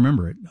because I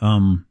remember it.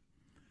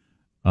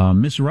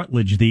 Miss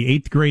Rutledge, the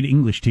 8th grade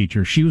English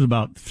teacher, she was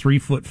about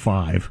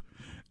 3'5",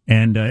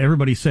 and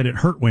everybody said it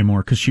hurt way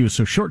more because she was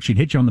so short. She'd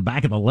hit you on the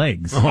back of the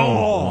legs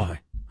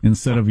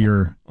instead of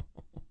your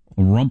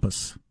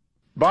rumpus.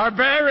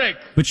 Barbaric.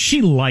 But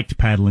she liked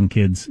paddling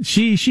kids.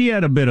 She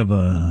had a bit of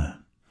a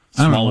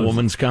small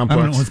woman's complex.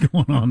 I don't know what's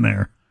going on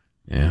there.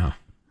 Yeah.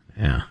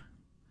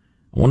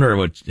 I wonder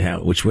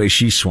which way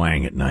she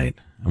swang at night.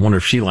 I wonder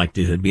if she liked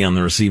to be on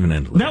the receiving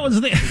end. That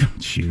was the...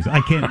 Jeez, I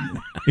can't...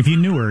 If you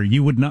knew her,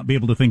 you would not be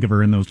able to think of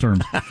her in those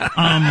terms.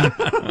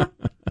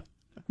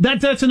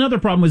 That's another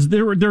problem, is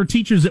there are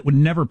teachers that would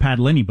never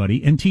paddle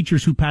anybody, and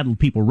teachers who paddled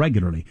people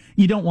regularly.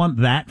 You don't want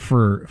that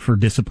for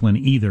discipline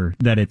either,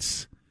 that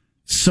it's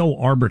so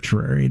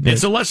arbitrary.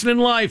 It's a lesson in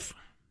life.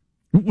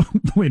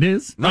 It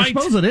is. Right. I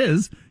suppose it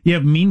is. You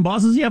have mean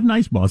bosses, you have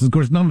nice bosses. Of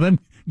course, none of them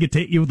get to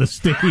hit you with a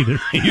stick either.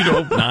 You'd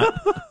hope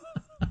not.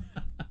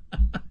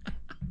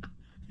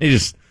 They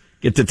just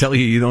get to tell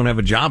you don't have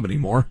a job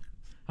anymore.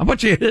 How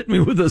about you hit me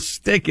with a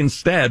stick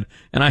instead,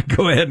 and I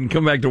go ahead and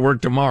come back to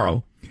work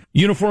tomorrow?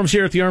 Uniforms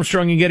here at the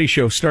Armstrong and Getty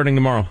Show starting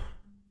tomorrow.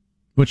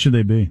 What should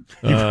they be?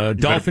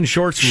 Dolphin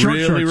shorts,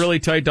 really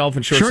tight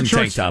dolphin shorts and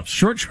tank tops.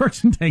 Short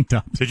shorts and tank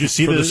tops. Did you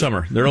see for the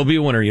summer? There'll be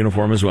a winter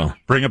uniform as well.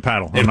 Bring a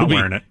paddle. I'm not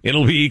wearing it.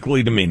 It'll be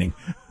equally demeaning.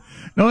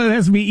 No, it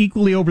has to be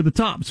equally over the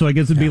top, so I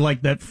guess it'd be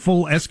like that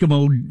full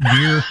Eskimo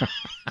gear.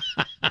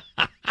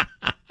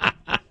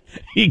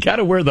 You got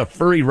to wear the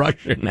furry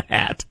Russian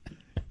hat.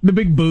 The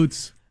big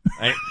boots.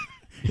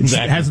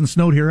 Exactly. It hasn't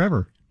snowed here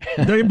ever.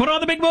 Put on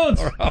the big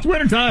boots. It's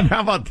wintertime. How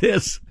about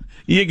this?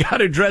 You got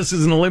to dress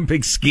as an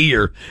Olympic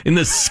skier in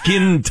the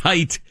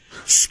skin-tight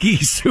ski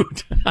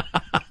suit.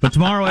 But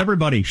tomorrow,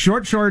 everybody,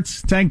 short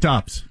shorts, tank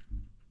tops.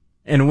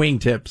 And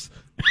wingtips.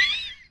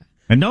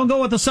 And don't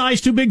go with the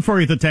size too big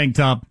for you, the tank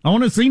top. I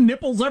want to see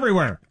nipples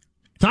everywhere.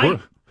 Tight.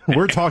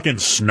 We're talking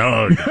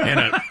snug.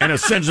 and a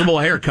sensible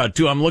haircut,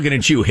 too. I'm looking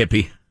at you,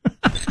 hippie.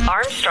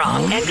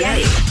 Armstrong and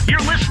Getty. You're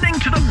listening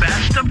to the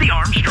best of the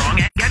Armstrong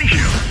and Getty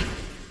Show.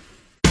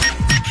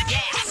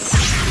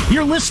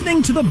 You're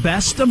listening to the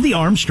best of the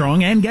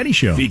Armstrong and Getty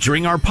Show.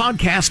 Featuring our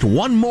podcast,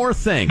 One More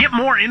Thing. Get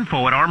more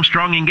info at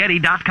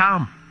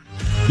armstrongandgetty.com.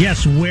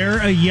 Yes, wear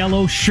a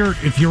yellow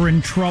shirt if you're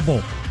in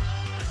trouble.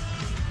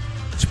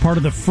 It's part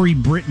of the Free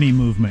Britney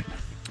movement.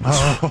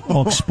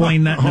 I'll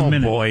explain that in a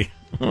minute. Oh, boy.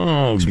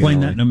 Oh, explain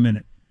that in a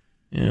minute.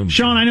 Yeah,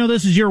 Sean, I know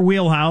this is your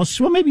wheelhouse.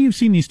 Well, maybe you've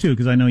seen these too,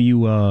 because I know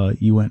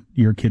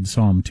your kids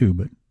saw them too,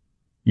 but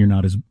you're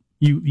not as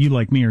You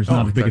like me, are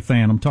not as big a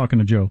fan. I'm talking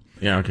to Joe.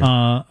 Yeah, okay.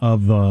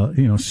 Of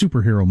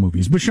superhero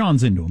movies, but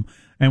Sean's into them.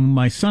 And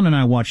my son and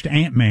I watched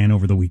Ant-Man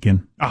over the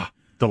weekend. Ah,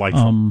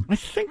 delightful. I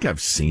think I've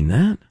seen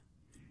that.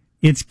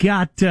 It's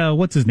got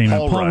what's his name?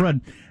 Paul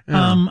Rudd.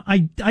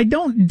 I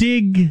don't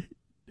dig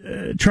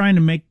trying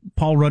to make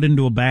Paul Rudd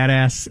into a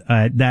badass.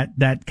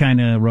 That kind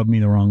of rubbed me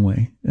the wrong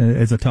way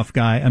as a tough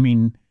guy. I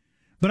mean,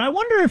 but I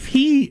wonder if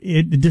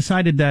he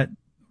decided that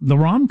the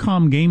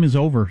rom-com game is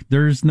over.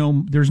 There's no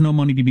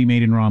money to be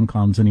made in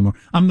rom-coms anymore.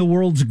 I'm the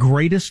world's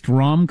greatest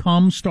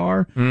rom-com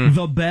star,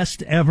 the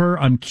best ever.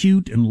 I'm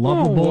cute and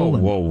lovable.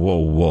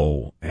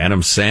 Whoa.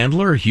 Adam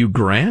Sandler, Hugh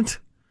Grant?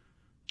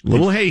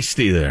 Little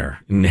hasty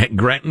there.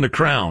 Grant in the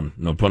crown,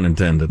 no pun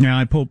intended. Yeah,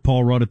 I put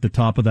Paul Rudd at the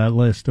top of that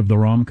list of the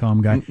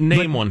rom-com guy.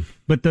 Name one.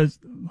 But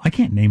I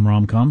can't name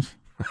rom-coms.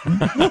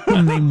 I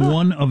couldn't name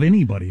one of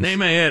anybody's.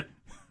 Name a hit.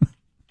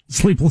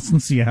 Sleepless in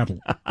Seattle.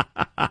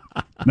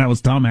 That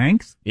was Tom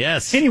Hanks?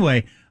 Yes.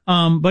 Anyway,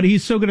 but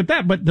he's so good at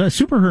that. But the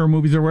superhero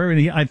movies are where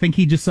I think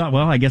he just thought,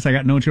 well, I guess I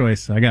got no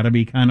choice. I got to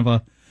be kind of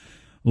a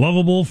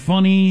lovable,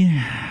 funny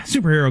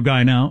superhero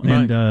guy now.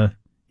 Right. And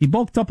he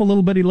bulked up a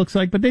little bit, he looks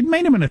like, but they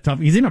made him in a tough...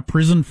 He's in a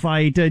prison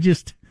fight.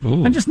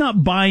 I'm just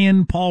not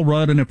buying Paul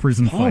Rudd in a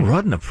prison fight. Paul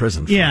Rudd in a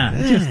prison fight?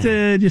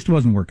 Yeah, just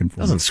wasn't working for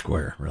him. Doesn't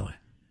square, really.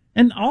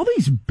 And all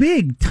these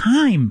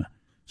big-time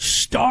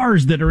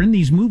stars that are in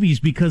these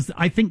movies, because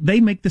I think they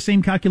make the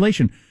same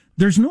calculation.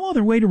 There's no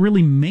other way to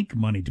really make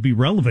money to be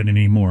relevant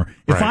anymore.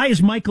 Right. If I,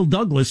 as Michael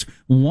Douglas,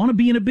 want to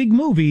be in a big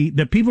movie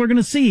that people are going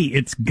to see,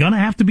 it's going to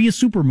have to be a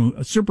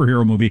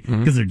superhero movie,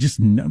 because they're just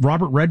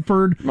Robert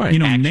Redford, right.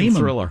 Action name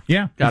thriller. Him.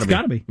 Yeah, it's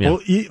got to be. Yeah. Well,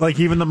 like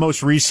even the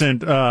most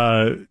recent,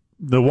 the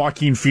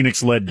Joaquin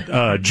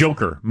Phoenix-led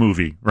Joker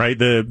movie, right?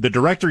 The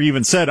director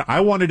even said,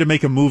 I wanted to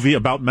make a movie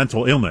about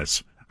mental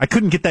illness. I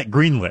couldn't get that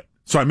greenlit,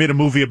 so I made a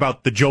movie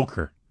about the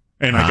Joker.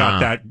 And I got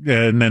that,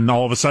 and then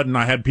all of a sudden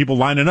I had people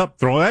lining up,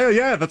 throwing, hey,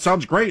 yeah, that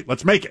sounds great,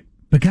 let's make it.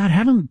 But God,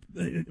 having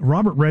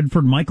Robert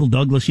Redford, Michael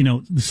Douglas,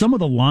 some of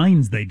the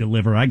lines they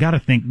deliver, I got to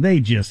think they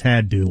just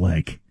had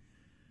to,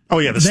 oh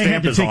yeah, the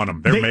stamp is on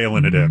them. They're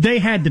mailing it in. They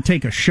had to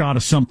take a shot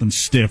of something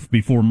stiff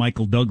before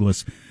Michael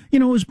Douglas,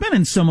 has been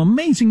in some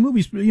amazing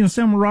movies,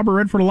 some Robert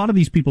Redford, a lot of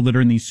these people that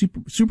are in these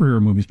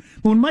superhero movies.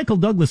 But when Michael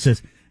Douglas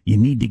says, you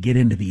need to get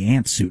into the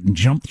ant suit and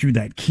jump through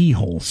that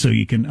keyhole so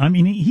you can... I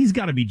mean, he's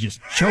got to be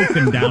just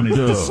choking down his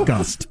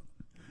disgust.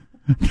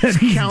 That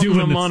he's counting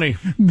the money.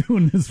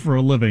 Doing this for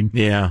a living.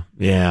 Yeah.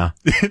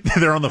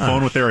 They're on the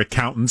phone with their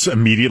accountants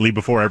immediately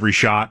before every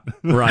shot.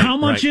 Right. How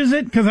much is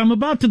it? Because I'm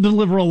about to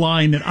deliver a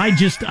line that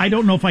I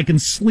don't know if I can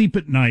sleep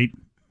at night.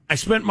 I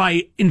spent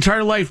my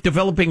entire life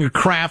developing a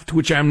craft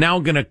which I'm now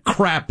going to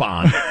crap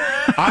on.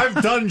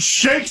 I've done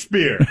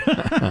Shakespeare.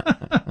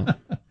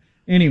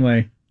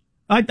 Anyway...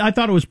 I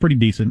thought it was pretty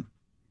decent.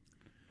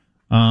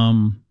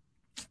 So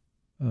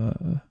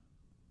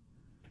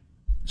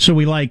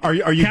we like.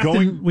 Are you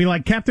going? We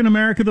like Captain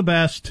America the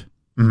best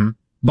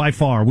by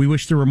far. We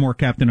wish there were more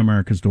Captain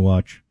Americas to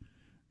watch,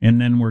 and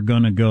then we're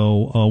gonna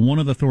go. One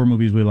of the Thor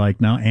movies we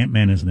like now.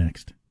 Ant-Man is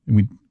next.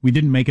 We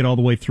didn't make it all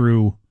the way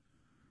through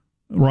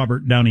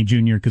Robert Downey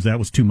Jr. because that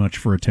was too much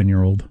for a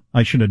 10-year-old.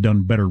 I should have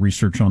done better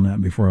research on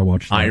that before I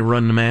watched that.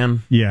 Iron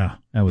Man. Yeah,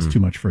 that was too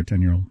much for a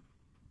 10-year-old.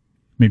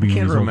 Maybe I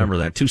can't remember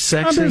that. Too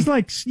sexy?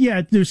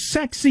 There's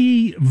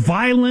sexy,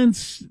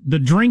 violence, the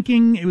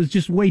drinking. It was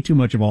just way too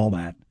much of all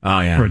that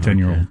for a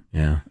 10-year-old. Okay.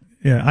 Yeah.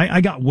 Yeah, I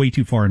got way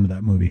too far into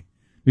that movie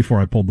before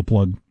I pulled the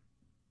plug.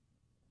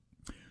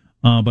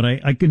 But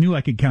I knew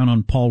I could count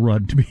on Paul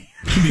Rudd to be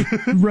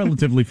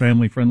relatively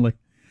family-friendly.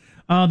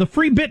 The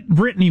Free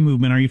Britney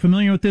movement. Are you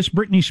familiar with this?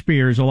 Britney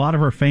Spears, a lot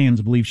of her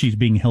fans believe she's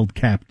being held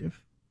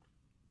captive.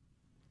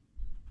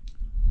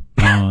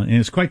 And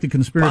it's quite the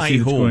conspiracy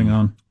that's going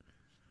on.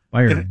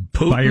 By her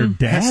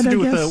dad, has to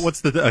do I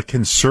with guess? a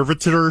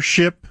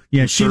conservatorship.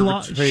 Yeah,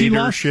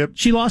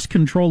 she lost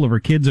control of her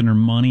kids and her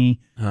money.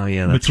 Oh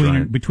yeah, that's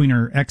between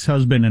her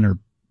ex-husband and her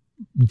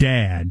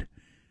dad,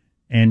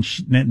 and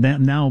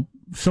now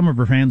some of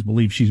her fans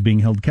believe she's being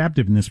held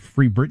captive. And this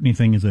Free Britney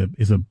thing is a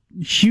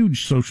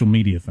huge social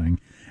media thing.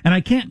 And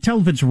I can't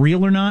tell if it's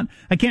real or not.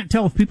 I can't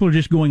tell if people are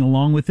just going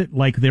along with it,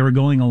 like they were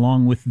going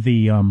along with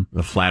the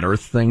flat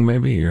Earth thing,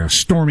 maybe, or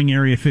storming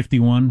Area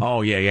 51.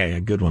 Oh yeah,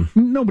 good one.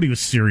 Nobody was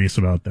serious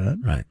about that,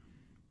 right?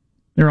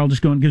 They're all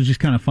just going. It was just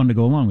kind of fun to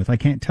go along with. I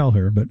can't tell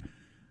her, but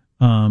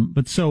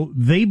so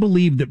they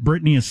believe that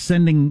Britney is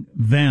sending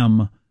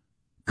them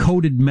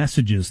coded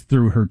messages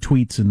through her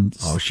tweets and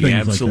she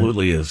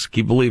absolutely is.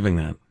 Keep believing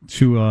that.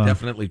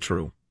 Definitely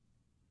true.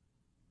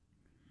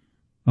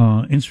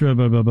 Insta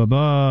blah blah blah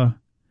blah.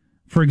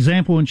 For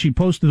example, when she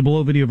posted the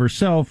below video of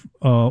herself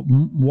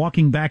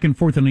walking back and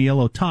forth in a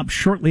yellow top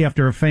shortly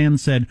after a fan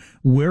said,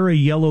 "Wear a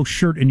yellow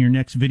shirt in your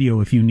next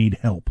video if you need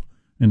help."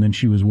 And then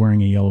she was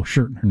wearing a yellow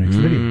shirt in her next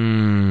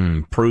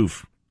video.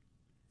 Proof.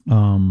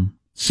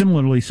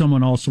 Similarly,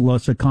 someone also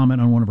left a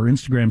comment on one of her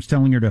Instagrams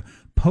telling her to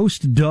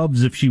post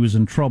doves if she was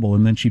in trouble.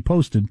 And then she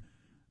posted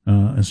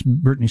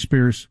Britney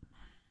Spears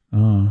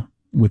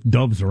with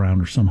doves around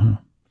her somehow.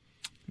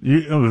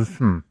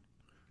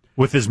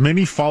 With as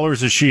many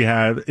followers as she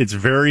had, it's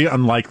very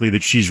unlikely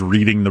that she's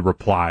reading the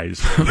replies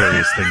to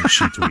various things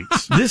she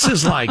tweets. This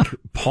is like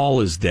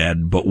Paul is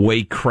dead, but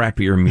way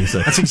crappier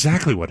music. That's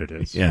exactly what it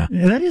is. Yeah.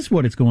 That is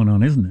what it's going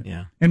on, isn't it?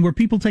 Yeah. And were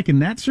people taking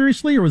that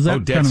seriously, or was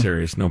that dead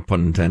serious? No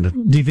pun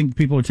intended. Do you think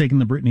people are taking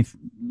the Britney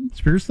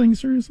Spears thing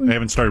seriously? They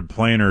haven't started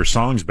playing her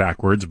songs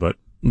backwards, but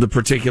The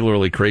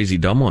particularly crazy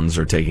dumb ones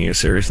are taking it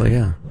seriously.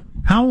 Yeah.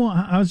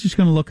 I was just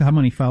going to look how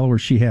many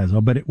followers she has.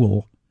 I'll bet it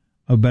will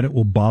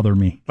bother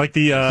me. like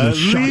the It'll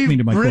shock leave me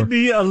to my core.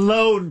 Britney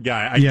alone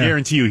guy, I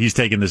guarantee you he's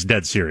taking this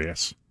dead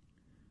serious.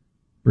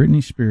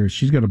 Britney Spears,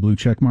 she's got a blue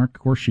check mark.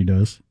 Of course she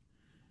does.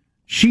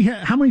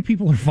 How many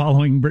people are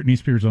following Britney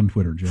Spears on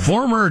Twitter, Joe?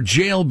 Former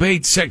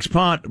jailbait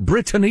sexpot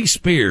Britney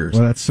Spears.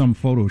 Well, that's some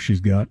photo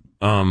she's got.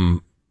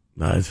 Just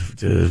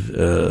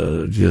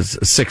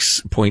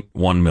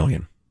 6.1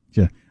 million.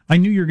 Yeah. I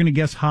knew you were going to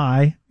guess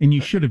high, and you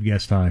should have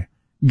guessed high.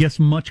 Guess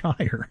much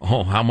higher.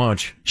 Oh, how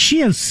much? She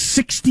has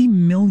 60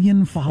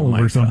 million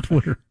followers on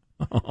Twitter.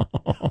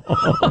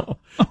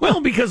 Well,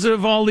 because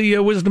of all the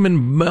wisdom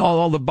and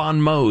all the bon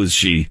mots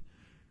she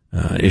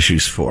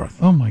issues forth.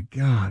 Oh, my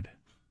God.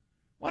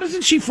 Why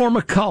doesn't she form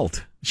a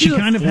cult? She She's a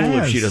kind of fool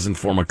has. If she doesn't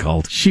form a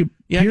cult. She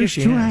I appears guess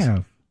she to has.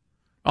 have.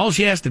 All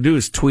she has to do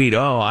is tweet,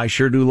 "Oh, I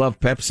sure do love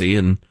Pepsi,"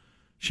 and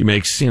she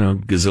makes,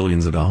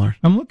 gazillions of dollars.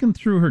 I'm looking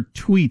through her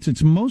tweets.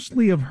 It's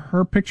mostly of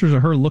her pictures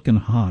of her looking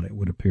hot, it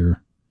would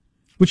appear.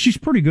 Which she's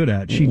pretty good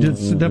at. She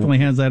definitely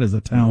has that as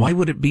a talent. Why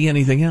would it be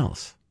anything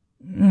else?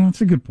 Yeah,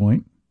 that's a good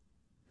point.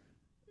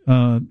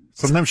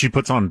 Sometimes she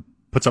puts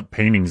up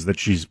paintings that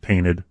she's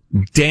painted.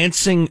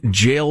 Dancing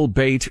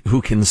jailbait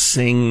who can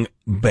sing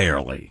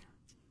barely.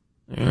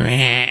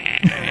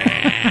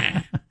 Wear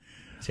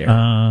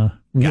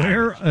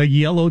a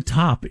yellow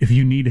top if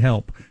you need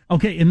help.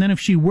 Okay, and then if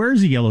she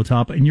wears a yellow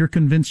top and you're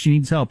convinced she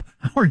needs help,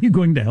 how are you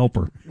going to help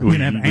her? We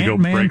go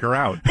break her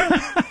out.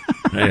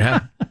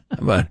 How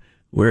about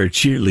wear a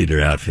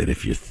cheerleader outfit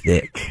if you're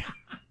thick?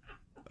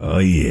 Oh,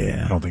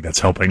 yeah. I don't think that's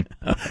helping.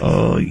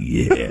 Oh,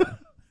 yeah.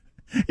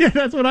 Yeah,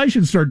 that's what I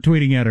should start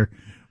tweeting at her.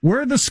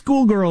 Wear the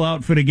schoolgirl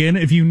outfit again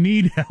if you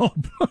need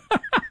help.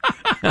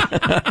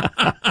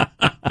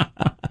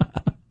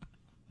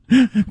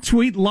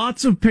 Tweet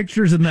lots of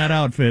pictures in that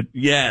outfit.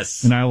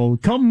 Yes. And I will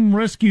come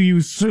rescue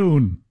you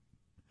soon.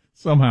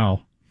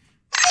 Somehow.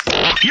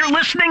 You're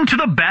listening to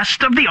the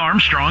best of the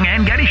Armstrong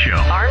and Getty Show.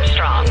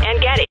 Armstrong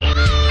and Getty.